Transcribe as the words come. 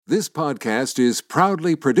This podcast is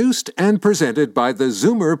proudly produced and presented by the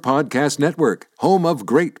ZWIR Podcast Network, home of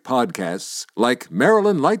great podcasts like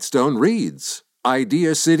Marilyn Lightstone Reads,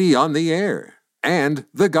 IdeaCity on the Air, and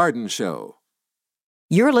The Garden Show.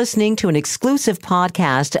 You're listening to an exclusive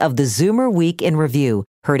podcast of the ZWIR Week in Review,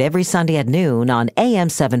 heard every Sunday at noon on AM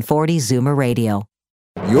 740 ZWIR Radio.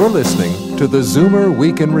 You're listening to the ZWIR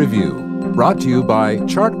Week in Review, brought to you by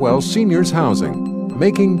Chartwell Seniors Housing,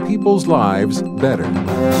 making people's lives better.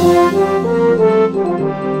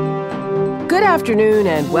 Good afternoon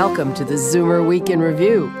and welcome to the ZWIR Week in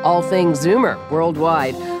Review, all things Zoomer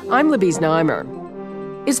worldwide. I'm Libby Znaimer.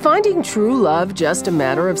 Is finding true love just a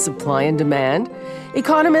matter of supply and demand?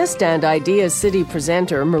 Economist and IdeaCity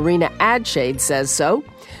presenter Marina Adshade says so.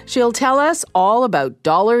 She'll tell us all about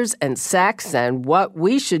dollars and sex and what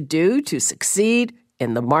we should do to succeed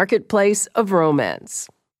in the marketplace of romance.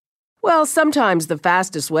 Well, sometimes the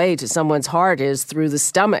fastest way to someone's heart is through the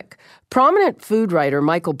stomach. Prominent food writer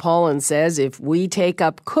Michael Pollan says if we take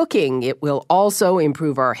up cooking, it will also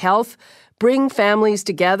improve our health, bring families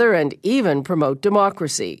together, and even promote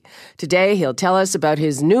democracy. Today, he'll tell us about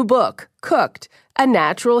his new book, Cooked, A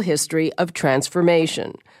Natural History of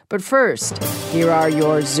Transformation. But first, here are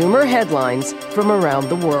your ZWIR headlines from around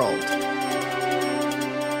the world.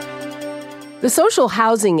 The social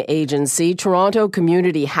housing agency, Toronto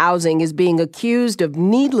Community Housing, is being accused of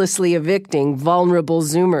needlessly evicting vulnerable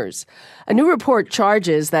Zoomers. A new report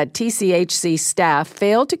charges that TCHC staff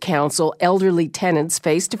failed to counsel elderly tenants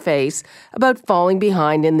face-to-face about falling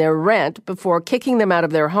behind in their rent before kicking them out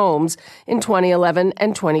of their homes in 2011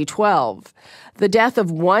 and 2012. The death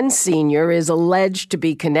of one senior is alleged to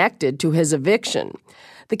be connected to his eviction.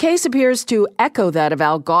 The case appears to echo that of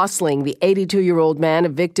Al Gosling, the 82-year-old man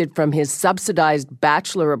evicted from his subsidized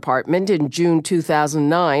bachelor apartment in June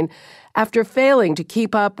 2009 after failing to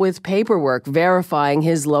keep up with paperwork verifying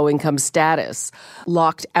his low-income status.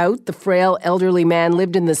 Locked out, the frail elderly man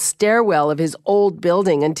lived in the stairwell of his old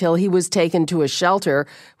building until he was taken to a shelter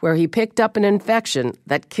where he picked up an infection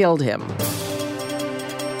that killed him.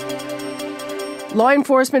 Law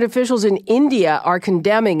enforcement officials in India are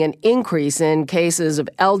condemning an increase in cases of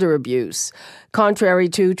elder abuse. Contrary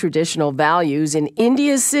to traditional values, in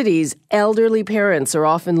India's cities, elderly parents are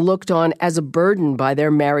often looked on as a burden by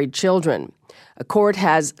their married children. A court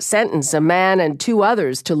has sentenced a man and two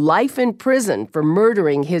others to life in prison for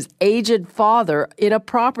murdering his aged father in a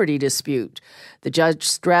property dispute. The judge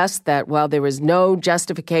stressed that while there is no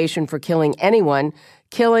justification for killing anyone,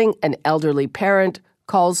 killing an elderly parent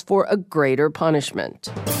calls for a greater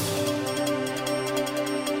punishment.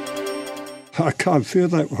 I can't feel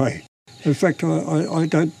that way. In fact, I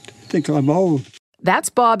don't think I'm old. That's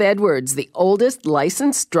Bob Edwards, the oldest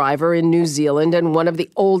licensed driver in New Zealand and one of the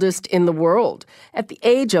oldest in the world. At the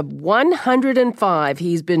age of 105,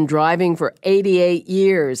 he's been driving for 88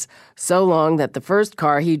 years, so long that the first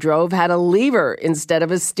car he drove had a lever instead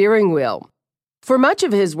of a steering wheel. For much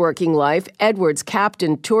of his working life, Edwards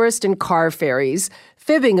captained tourist and car ferries,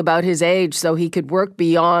 fibbing about his age so he could work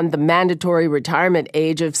beyond the mandatory retirement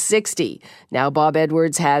age of 60. Now Bob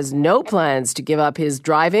Edwards has no plans to give up his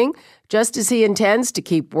driving, just as he intends to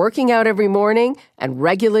keep working out every morning and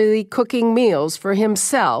regularly cooking meals for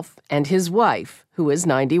himself and his wife, who is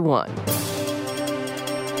 91.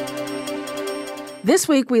 This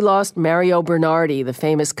week, we lost Mario Bernardi, the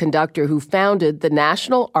famous conductor who founded the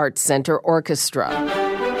National Arts Centre Orchestra.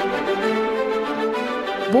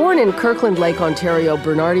 Born in Kirkland Lake, Ontario,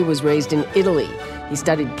 Bernardi was raised in Italy. He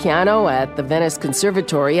studied piano at the Venice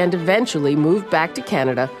Conservatory and eventually moved back to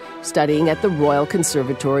Canada, studying at the Royal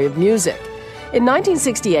Conservatory of Music. In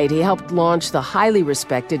 1968, he helped launch the highly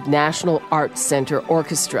respected National Arts Centre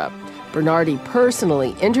Orchestra. Bernardi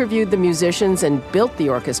personally interviewed the musicians and built the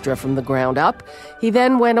orchestra from the ground up. He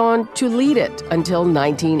then went on to lead it until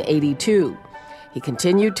 1982. He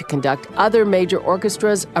continued to conduct other major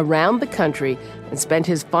orchestras around the country and spent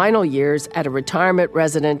his final years at a retirement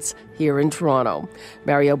residence here in Toronto.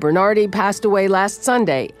 Mario Bernardi passed away last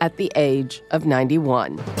Sunday at the age of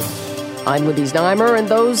 91. I'm Libby Znaimer, and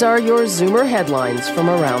those are your ZWIR headlines from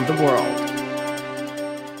around the world.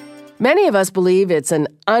 Many of us believe it's an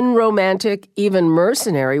unromantic, even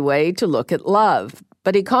mercenary way to look at love.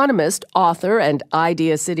 But economist, author, and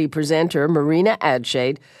IdeaCity presenter Marina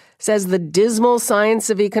Adshade says the dismal science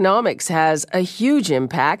of economics has a huge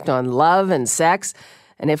impact on love and sex,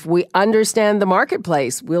 and if we understand the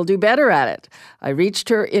marketplace, we'll do better at it. I reached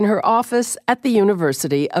her in her office at the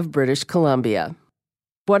University of British Columbia.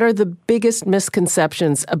 What are the biggest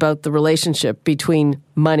misconceptions about the relationship between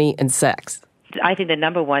money and sex? I think the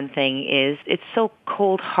number one thing is it's so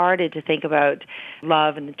cold-hearted to think about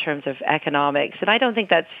love in terms of economics. And I don't think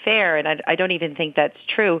that's fair, and I don't even think that's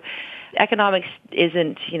true. Economics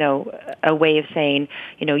isn't, a way of saying,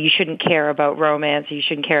 you shouldn't care about romance or you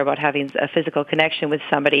shouldn't care about having a physical connection with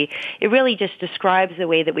somebody. It really just describes the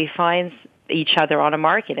way that we find each other on a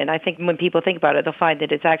market. And I think when people think about it, they'll find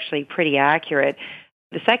that it's actually pretty accurate.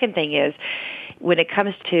 The second thing is, when it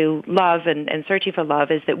comes to love and searching for love,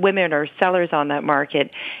 is that women are sellers on that market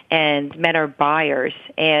and men are buyers.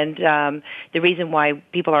 And the reason why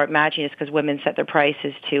people aren't matching is because women set their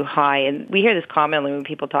prices too high. And we hear this commonly when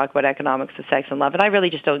people talk about economics of sex and love. And I really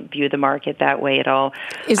just don't view the market that way at all.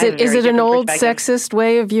 Is it an old sexist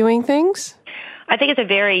way of viewing things? I think it's a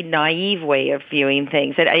very naive way of viewing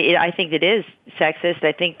things. I think it is sexist.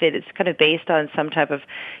 I think that it's kind of based on some type of,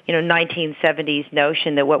 1970s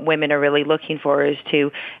notion that what women are really looking for is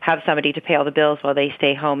to have somebody to pay all the bills while they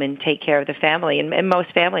stay home and take care of the family. And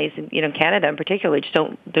most families, in Canada in particular, just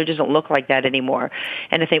don't look like that anymore.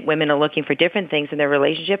 And I think women are looking for different things in their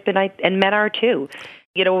relationship, and men are too.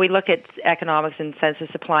 When we look at economics in the sense of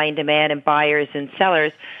supply and demand and buyers and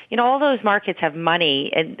sellers, all those markets have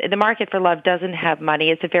money, and the market for love doesn't have money.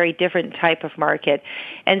 It's a very different type of market.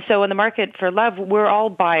 And so in the market for love, we're all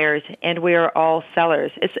buyers and we're all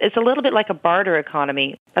sellers. It's a little bit like a barter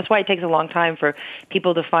economy. That's why it takes a long time for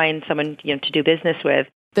people to find someone, to do business with.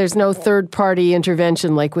 There's no third-party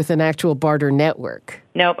intervention like with an actual barter network.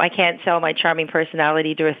 Nope, I can't sell my charming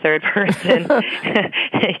personality to a third person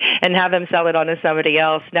and have them sell it on to somebody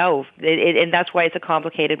else. No, and that's why it's a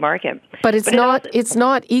complicated market. But it's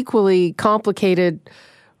not equally complicated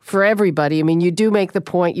for everybody. I mean, you do make the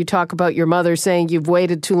point, you talk about your mother saying you've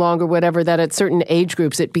waited too long or whatever, that at certain age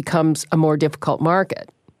groups it becomes a more difficult market.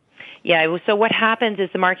 Yeah, so what happens is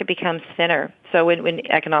the market becomes thinner. So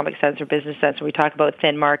in economic sense or business sense, when we talk about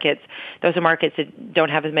thin markets, those are markets that don't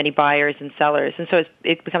have as many buyers and sellers. And so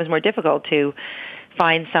it becomes more difficult to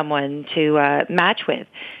find someone to match with.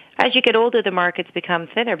 As you get older, the markets become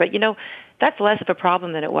thinner. But, that's less of a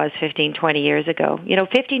problem than it was 15, 20 years ago.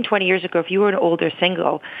 15, 20 years ago, if you were an older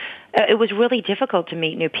single, it was really difficult to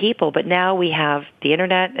meet new people. But now we have the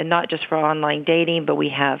Internet, and not just for online dating, but we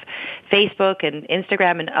have Facebook and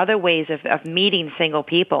Instagram and other ways of meeting single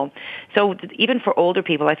people. So even for older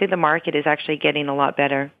people, I think the market is actually getting a lot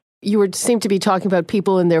better. You seem to be talking about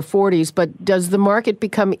people in their 40s, but does the market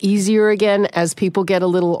become easier again as people get a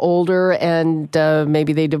little older and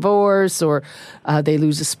maybe they divorce or they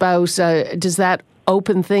lose a spouse? Does that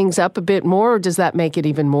open things up a bit more, or does that make it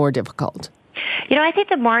even more difficult? I think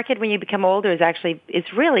the market when you become older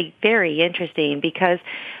is really very interesting, because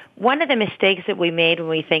one of the mistakes that we made when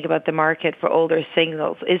we think about the market for older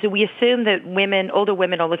singles is that we assume that older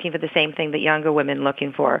women are looking for the same thing that younger women are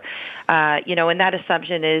looking for. And that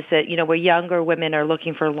assumption is that, where younger women are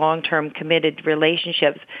looking for long-term committed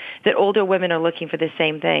relationships, that older women are looking for the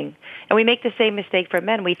same thing. And we make the same mistake for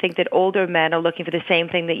men. We think that older men are looking for the same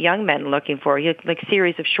thing that young men are looking for, like a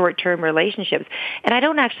series of short-term relationships. And I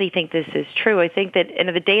don't actually think this is true. I think that, and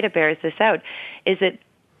the data bears this out, is that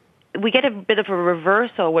we get a bit of a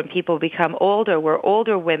reversal when people become older, where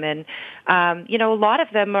older women, a lot of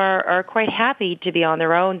them are quite happy to be on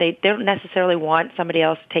their own. They don't necessarily want somebody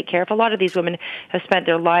else to take care of. A lot of these women have spent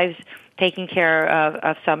their lives taking care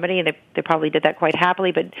of somebody, and they probably did that quite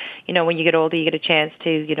happily. But, when you get older, you get a chance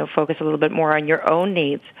to, focus a little bit more on your own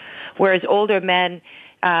needs. Whereas older men,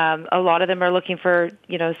 a lot of them are looking for,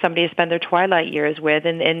 somebody to spend their twilight years with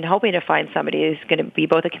and hoping to find somebody who's going to be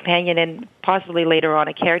both a companion and possibly later on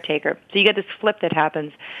a caretaker. So you get this flip that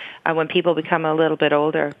happens when people become a little bit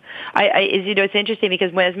older. It's interesting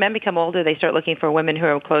because as men become older, they start looking for women who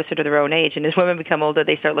are closer to their own age. And as women become older,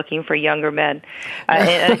 they start looking for younger men.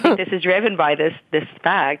 And I think this is driven by this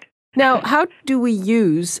fact. Now, how do we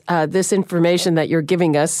use this information that you're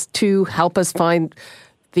giving us to help us find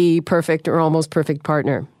the perfect or almost perfect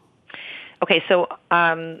partner? Okay, so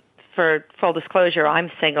for full disclosure, I'm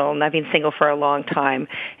single, and I've been single for a long time.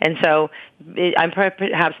 And so I'm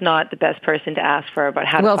perhaps not the best person to ask for about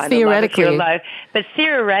how to find the love of your life. But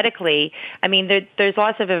theoretically, there's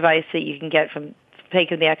lots of advice that you can get from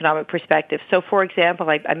taking the economic perspective. So, for example,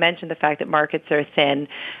 I mentioned the fact that markets are thin.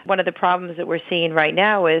 One of the problems that we're seeing right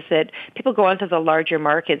now is that people go onto the larger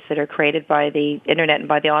markets that are created by the Internet and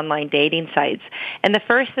by the online dating sites. And the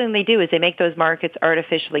first thing they do is they make those markets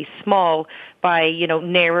artificially small by,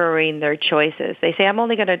 narrowing their choices. They say, I'm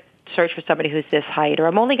only going to search for somebody who's this height, or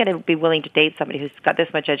I'm only going to be willing to date somebody who's got this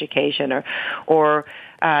much education, or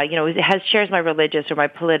shares my religious or my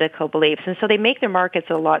political beliefs. And so they make their markets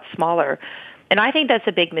a lot smaller. And I think that's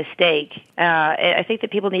a big mistake. I think that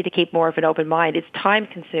people need to keep more of an open mind. It's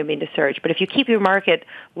time-consuming to search, but if you keep your market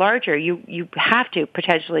larger, you have to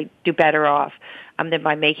potentially do better off than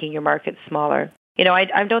by making your market smaller.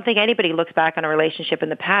 I don't think anybody looks back on a relationship in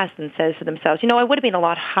the past and says to themselves, I would have been a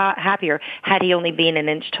lot happier had he only been an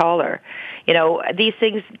inch taller. These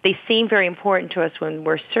things, they seem very important to us when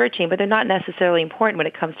we're searching, but they're not necessarily important when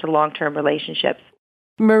it comes to long-term relationships.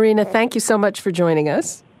 Marina, thank you so much for joining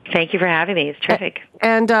us. Thank you for having me. It's terrific.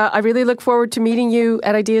 And I really look forward to meeting you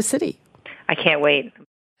at IdeaCity. I can't wait.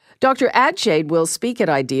 Dr. Adshade will speak at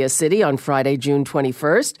IdeaCity on Friday, June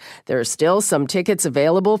 21st. There are still some tickets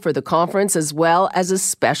available for the conference as well as a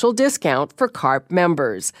special discount for CARP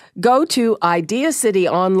members. Go to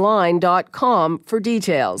IdeaCityOnline.com for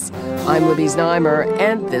details. I'm Libby Znaimer,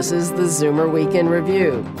 and this is the Zoomer Week in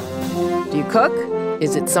Review. Do you cook?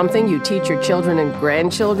 Is it something you teach your children and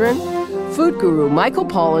grandchildren? Food guru Michael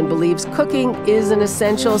Pollan believes cooking is an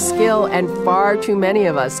essential skill and far too many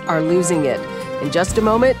of us are losing it. In just a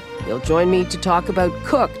moment, he'll join me to talk about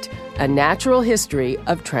Cooked, a natural history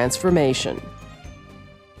of transformation.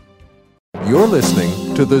 You're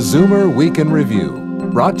listening to the Zoomer Week in Review,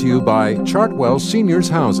 brought to you by Chartwell Seniors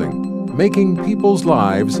Housing, making people's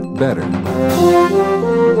lives better.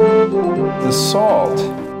 The salt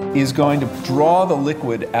is going to draw the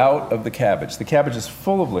liquid out of the cabbage. The cabbage is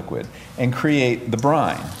full of liquid and create the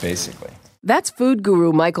brine, basically. That's food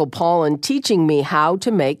guru Michael Pollan teaching me how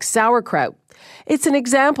to make sauerkraut. It's an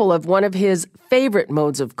example of one of his favorite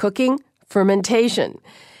modes of cooking, fermentation.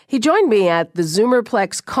 He joined me at the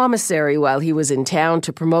Zoomerplex commissary while he was in town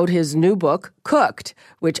to promote his new book, Cooked,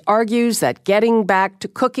 which argues that getting back to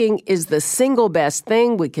cooking is the single best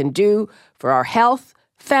thing we can do for our health,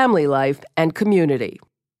 family life, and community.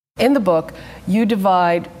 In the book, you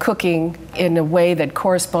divide cooking in a way that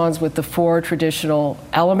corresponds with the 4 traditional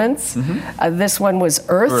elements. Mm-hmm. This one was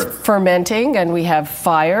earth, fermenting, and we have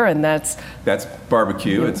fire, and that's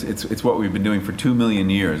barbecue. It's what we've been doing for 2 million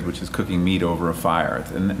years, which is cooking meat over a fire.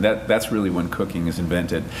 And that's really when cooking is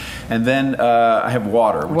invented. And then I have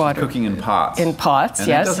water, which is cooking in pots. In pots, and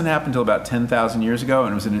yes. And that doesn't happen until about 10,000 years ago,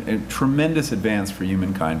 and it was a tremendous advance for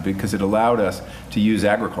humankind because it allowed us to use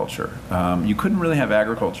agriculture. You couldn't really have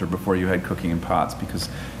agriculture before you had cooking in pots because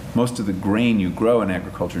most of the grain you grow in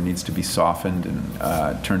agriculture needs to be softened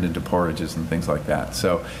and turned into porridges and things like that.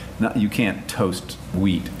 So you can't toast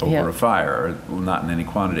wheat over a fire, or not in any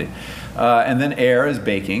quantity. And then air is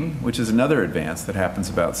baking, which is another advance that happens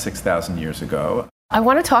about 6,000 years ago. I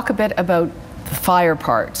want to talk a bit about the fire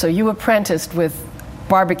part. So you apprenticed with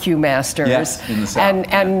barbecue masters. Yes, in the South.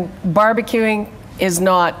 And barbecuing is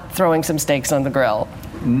not throwing some steaks on the grill.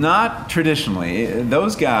 Not traditionally.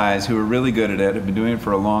 Those guys who are really good at it, have been doing it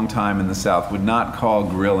for a long time in the South, would not call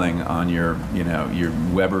grilling on your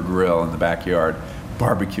Weber grill in the backyard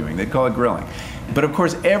barbecuing. They'd call it grilling. But of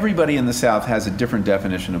course, everybody in the South has a different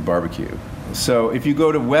definition of barbecue. So if you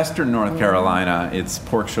go to western North Carolina, it's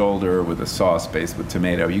pork shoulder with a sauce based with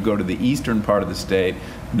tomato. You go to the eastern part of the state,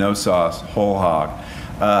 no sauce, whole hog.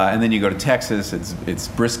 And then you go to Texas, it's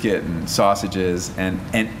brisket and sausages, and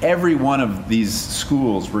every one of these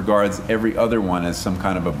schools regards every other one as some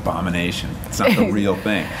kind of abomination. It's not the real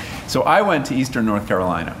thing. So I went to eastern North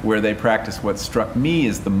Carolina, where they practice what struck me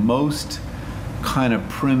as the most kind of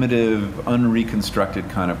primitive, unreconstructed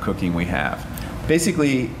kind of cooking we have.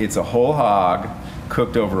 Basically, it's a whole hog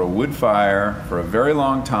cooked over a wood fire for a very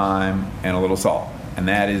long time and a little salt, and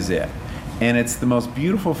that is it. And it's the most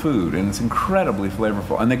beautiful food, and it's incredibly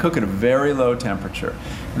flavorful. And they cook at a very low temperature.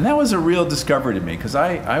 And that was a real discovery to me, because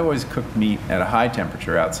I always cooked meat at a high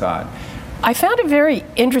temperature outside. I found it very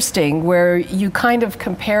interesting where you kind of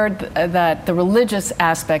compared the religious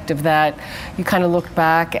aspect of that. You kind of looked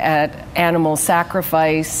back at animal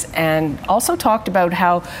sacrifice and also talked about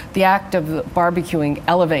how the act of barbecuing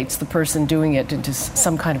elevates the person doing it into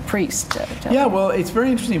some kind of priest. Yeah, well, it's very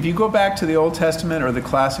interesting. If you go back to the Old Testament or the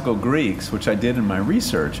classical Greeks, which I did in my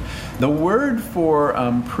research, the word for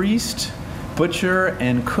priest, butcher,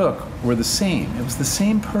 and cook were the same. It was the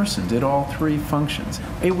same person, did all 3 functions.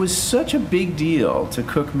 It was such a big deal to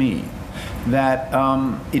cook meat that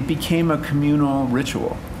it became a communal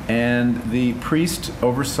ritual. And the priest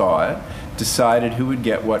oversaw it, decided who would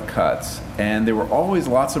get what cuts, and there were always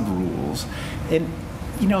lots of rules. And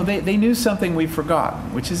they knew something we've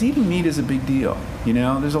forgotten, which is eating meat is a big deal.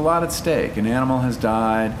 There's a lot at stake. An animal has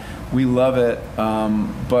died. We love it,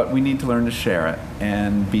 but we need to learn to share it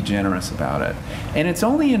and be generous about it. And it's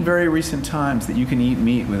only in very recent times that you can eat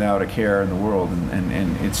meat without a care in the world,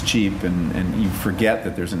 and it's cheap, and you forget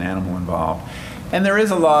that there's an animal involved. And there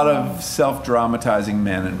is a lot of self-dramatizing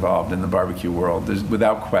men involved in the barbecue world,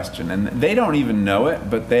 without question. And they don't even know it,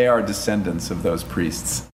 but they are descendants of those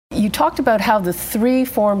priests. You talked about how the three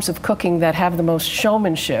forms of cooking that have the most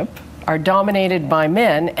showmanship are dominated by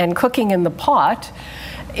men, and cooking in the pot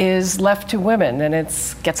is left to women, and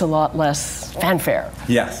it gets a lot less fanfare.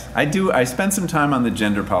 Yes, I do. I spend some time on the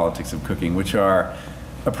gender politics of cooking, which are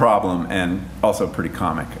a problem and also pretty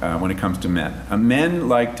comic when it comes to men. Men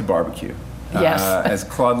like to barbecue. Yes. As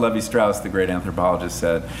Claude Lévi-Strauss, the great anthropologist,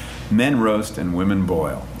 said, men roast and women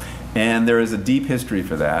boil. And there is a deep history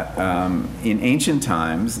for that. In ancient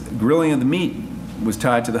times, grilling of the meat was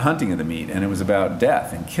tied to the hunting of the meat, and it was about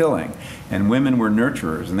death and killing. And women were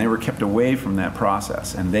nurturers, and they were kept away from that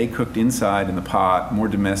process. And they cooked inside in the pot, more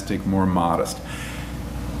domestic, more modest.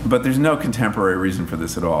 But there's no contemporary reason for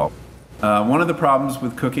this at all. One of the problems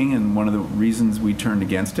with cooking, and one of the reasons we turned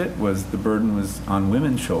against it, was the burden was on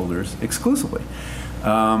women's shoulders exclusively.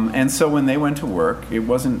 And so when they went to work, it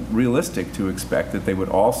wasn't realistic to expect that they would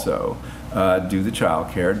also do the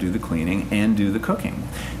childcare, do the cleaning, and do the cooking.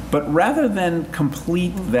 But rather than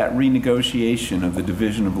complete that renegotiation of the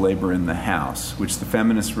division of labor in the house, which the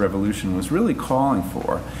feminist revolution was really calling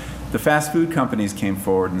for, the fast food companies came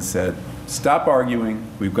forward and said, stop arguing,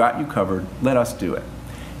 we've got you covered, let us do it.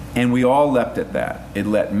 And we all leapt at that. It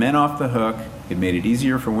let men off the hook, it made it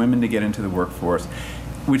easier for women to get into the workforce,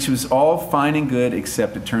 which was all fine and good,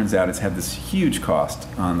 except it turns out it's had this huge cost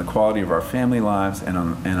on the quality of our family lives and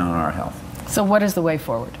on our health. So what is the way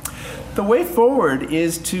forward? The way forward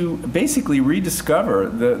is to basically rediscover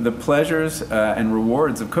the pleasures and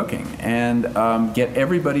rewards of cooking and get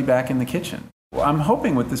everybody back in the kitchen. Well, I'm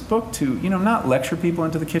hoping with this book to, not lecture people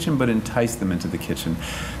into the kitchen, but entice them into the kitchen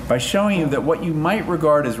by showing you that what you might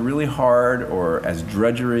regard as really hard or as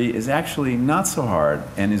drudgery is actually not so hard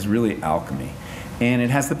and is really alchemy. And it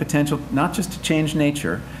has the potential not just to change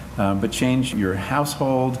nature, but change your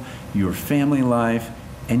household, your family life,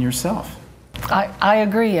 and yourself. I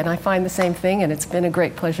agree, and I find the same thing, and it's been a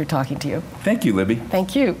great pleasure talking to you. Thank you, Libby.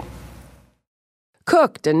 Thank you.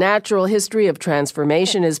 Cooked, A Natural History of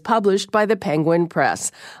Transformation is published by the Penguin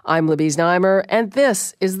Press. I'm Libby Znaimer, and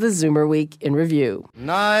this is the Zoomer Week in Review.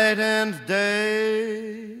 Night and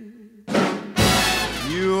day,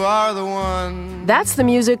 you are the one. That's the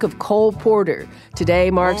music of Cole Porter.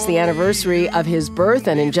 Today marks the anniversary of his birth,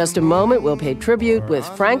 and in just a moment we'll pay tribute with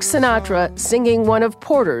Frank Sinatra singing one of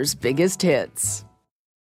Porter's biggest hits.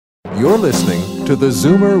 You're listening to the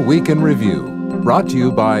Zoomer Week in Review, brought to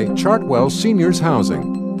you by Chartwell Seniors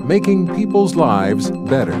Housing, making people's lives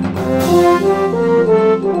better.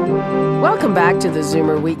 Welcome back to the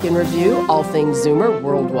Zoomer Week in Review, all things Zoomer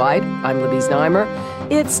worldwide. I'm Libby Znaimer.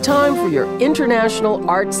 It's time for your International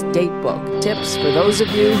Arts Datebook, tips for those of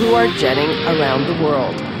you who are jetting around the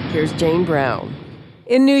world. Here's Jane Brown.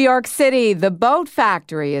 In New York City, The Boat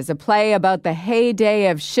Factory is a play about the heyday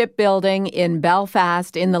of shipbuilding in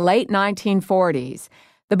Belfast in the late 1940s.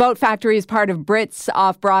 The Boat Factory is part of Brits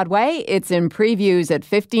Off-Broadway. It's in previews at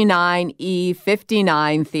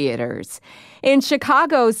 59E59 theaters. In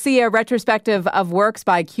Chicago, see a retrospective of works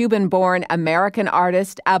by Cuban-born American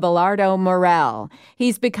artist Abelardo Morel.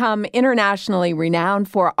 He's become internationally renowned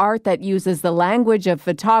for art that uses the language of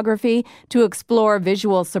photography to explore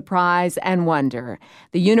visual surprise and wonder.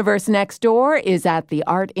 The Universe Next Door is at the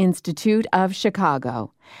Art Institute of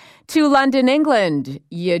Chicago. To London, England,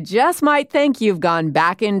 you just might think you've gone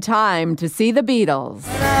back in time to see the Beatles.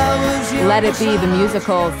 Let It Be, the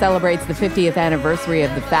musical, celebrates the 50th anniversary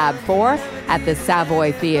of the Fab Four at the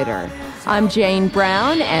Savoy Theatre. I'm Jane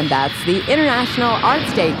Brown, and that's the International Arts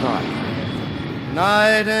Datebook.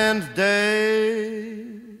 Night and day,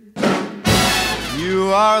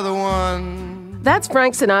 you are the one. That's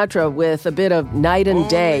Frank Sinatra with a bit of Night and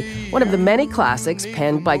Day, one of the many classics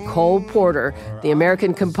penned by Cole Porter, the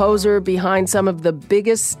American composer behind some of the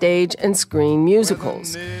biggest stage and screen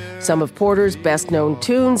musicals. Some of Porter's best-known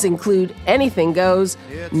tunes include Anything Goes,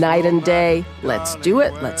 Night and Day, Let's Do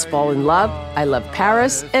It, Let's Fall in Love, I Love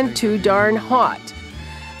Paris, and Too Darn Hot.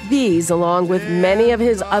 These, along with many of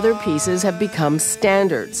his other pieces, have become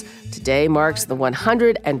standards. Today marks the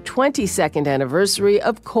 122nd anniversary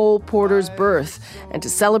of Cole Porter's birth, and to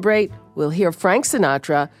celebrate, we'll hear Frank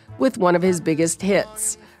Sinatra with one of his biggest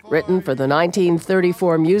hits. Written for the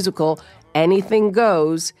 1934 musical Anything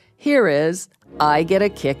Goes, here is I Get a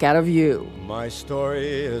Kick Out of You. My story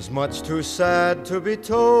is much too sad to be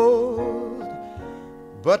told,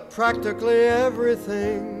 but practically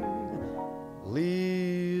everything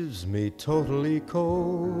leaves me totally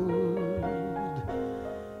cold.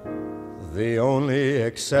 The only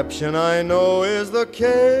exception I know is the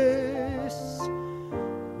case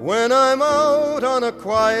when I'm out on a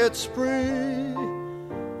quiet spree,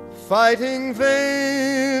 fighting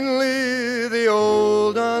vainly the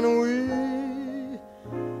old ennui,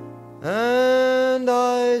 and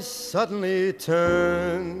I suddenly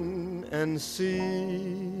turn and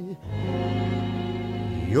see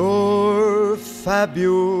your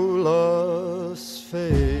fabulous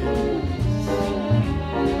face.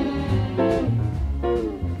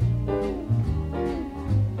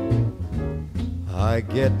 I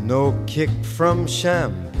get no kick from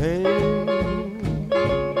champagne.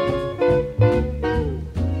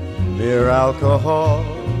 Mere alcohol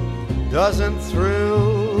doesn't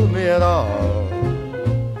thrill me at all.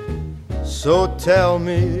 So tell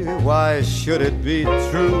me, why should it be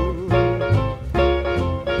true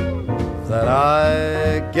that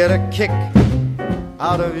I get a kick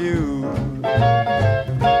out of you?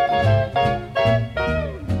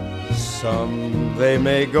 Some they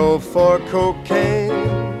may go for cocaine.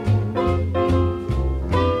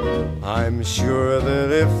 I'm sure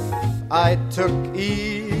that if I took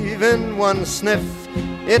even one sniff,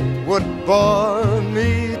 it would bore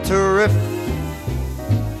me terrifically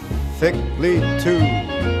too.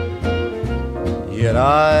 Yet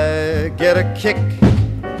I get a kick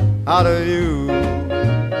out of you.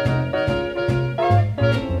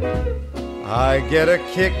 I get a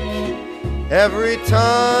kick every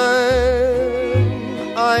time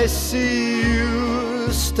I see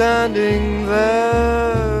you standing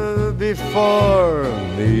there before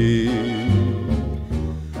me.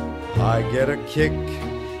 I get a kick,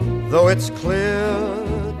 though it's clear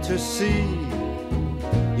to see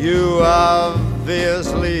you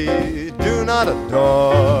obviously do not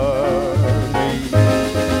adore me.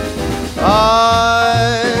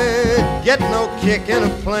 I get no kick in a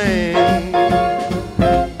plane,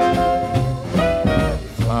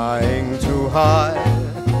 flying too high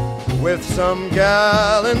with some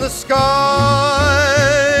gal in the sky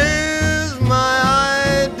is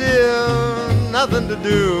my idea of nothing to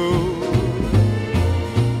do.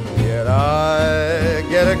 Yet I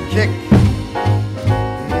get a kick,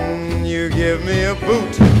 you give me a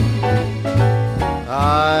boot,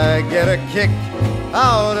 I get a kick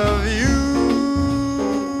out of you.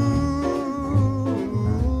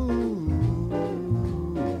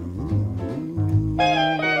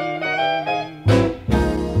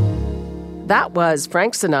 That was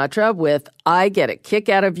Frank Sinatra with I Get a Kick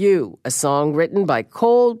Out of You, a song written by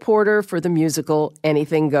Cole Porter for the musical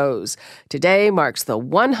Anything Goes. Today marks the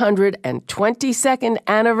 122nd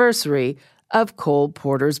anniversary of Cole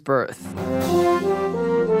Porter's birth.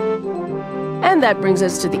 And that brings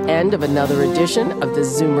us to the end of another edition of the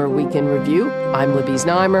Zoomer Week in Review. I'm Libby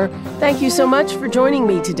Znaimer. Thank you so much for joining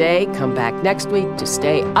me today. Come back next week to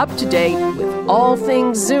stay up to date with all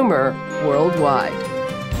things Zoomer worldwide.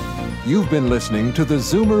 You've been listening to the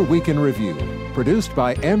Zoomer Week in Review, produced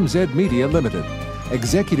by MZ Media Limited.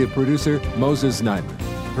 Executive producer Moses Znaimer.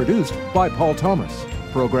 Produced by Paul Thomas.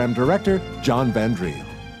 Program director John Van Driel.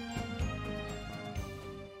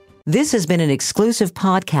 This has been an exclusive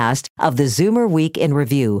podcast of the Zoomer Week in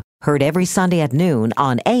Review, heard every Sunday at noon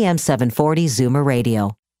on AM 740 Zoomer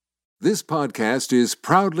Radio. This podcast is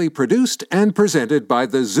proudly produced and presented by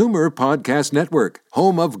the Zoomer Podcast Network,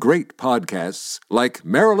 home of great podcasts like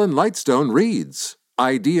Marilyn Lightstone Reads,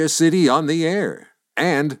 IdeaCity on the Air,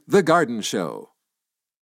 and The Garden Show.